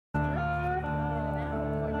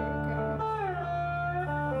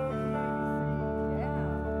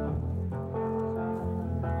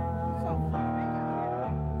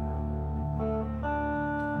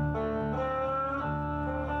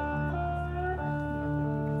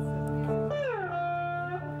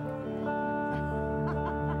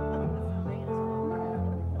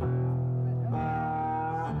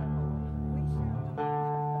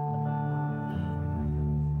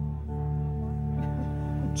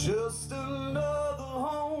Just another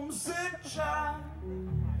homesick child,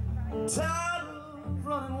 tired of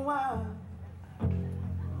running wild,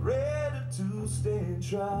 ready to stay and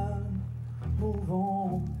try and move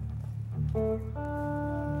on.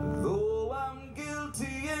 Though I'm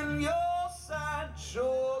guilty in your sight,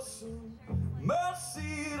 show some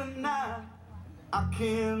mercy tonight. I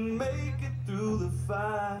can't make it through the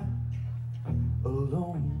fight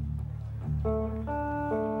alone.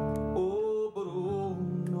 Oh, but oh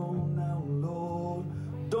no, now Lord,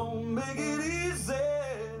 don't make it easy.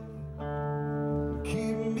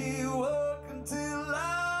 Keep me working till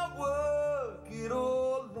I work it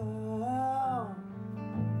all out.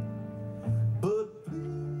 But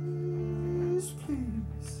please,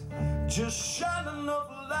 please, just shine enough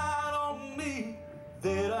light on me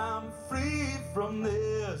that I'm free from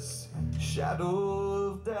this shadow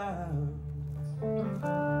of doubt.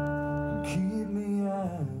 Keep me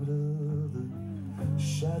out of the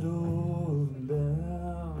shadow of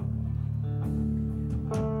doubt.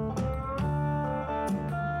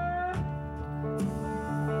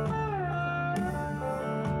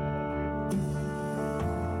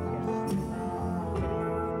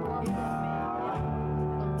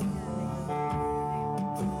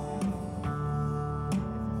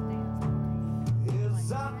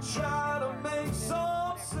 As I try to make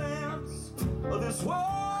some sense of this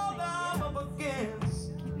world I'm up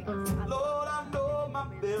against, Lord, I know my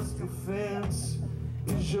best defense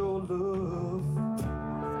is your love.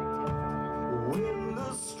 When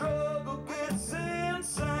the struggle gets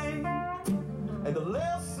insane and the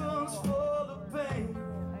lessons full of pain,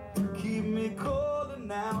 keep me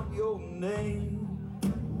calling out your name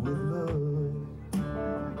with love.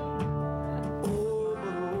 Oh,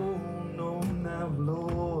 but oh no, now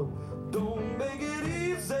Lord, don't make it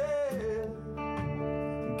easy.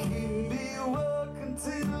 Keep me working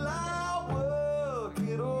till I work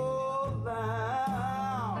it all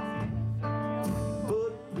out.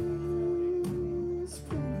 But please,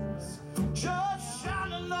 please, just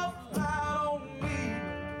shine enough light on me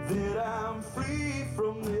that I'm free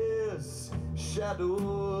from this shadow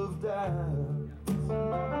of doubt.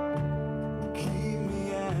 Keep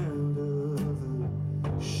me out of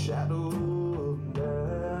the shadow of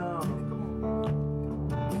doubt. Come on.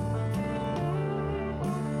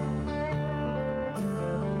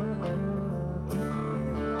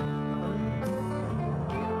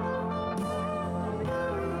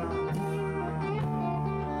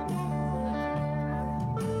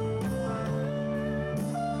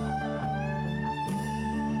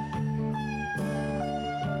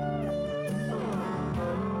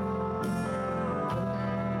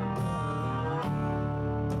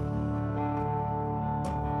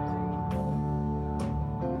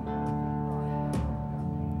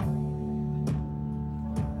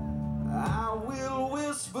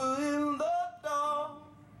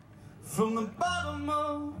 From the bottom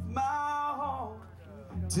of my heart,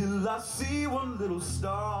 till I see one little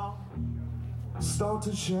star start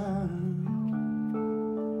to shine.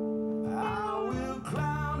 I will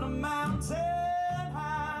climb the mountain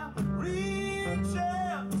high, reach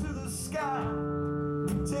out to the sky,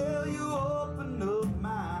 till you open up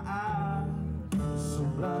my eyes so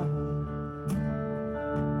blind.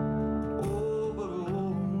 Oh, but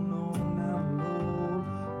oh no, now Lord,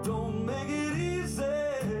 don't make it easy.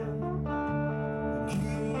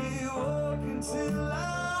 Till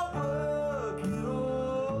I work it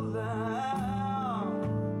all out.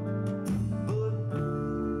 But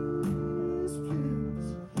please, please,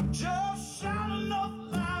 just shine enough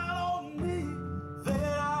light on me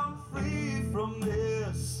that I'm free from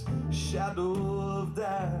this shadow of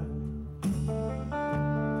doubt.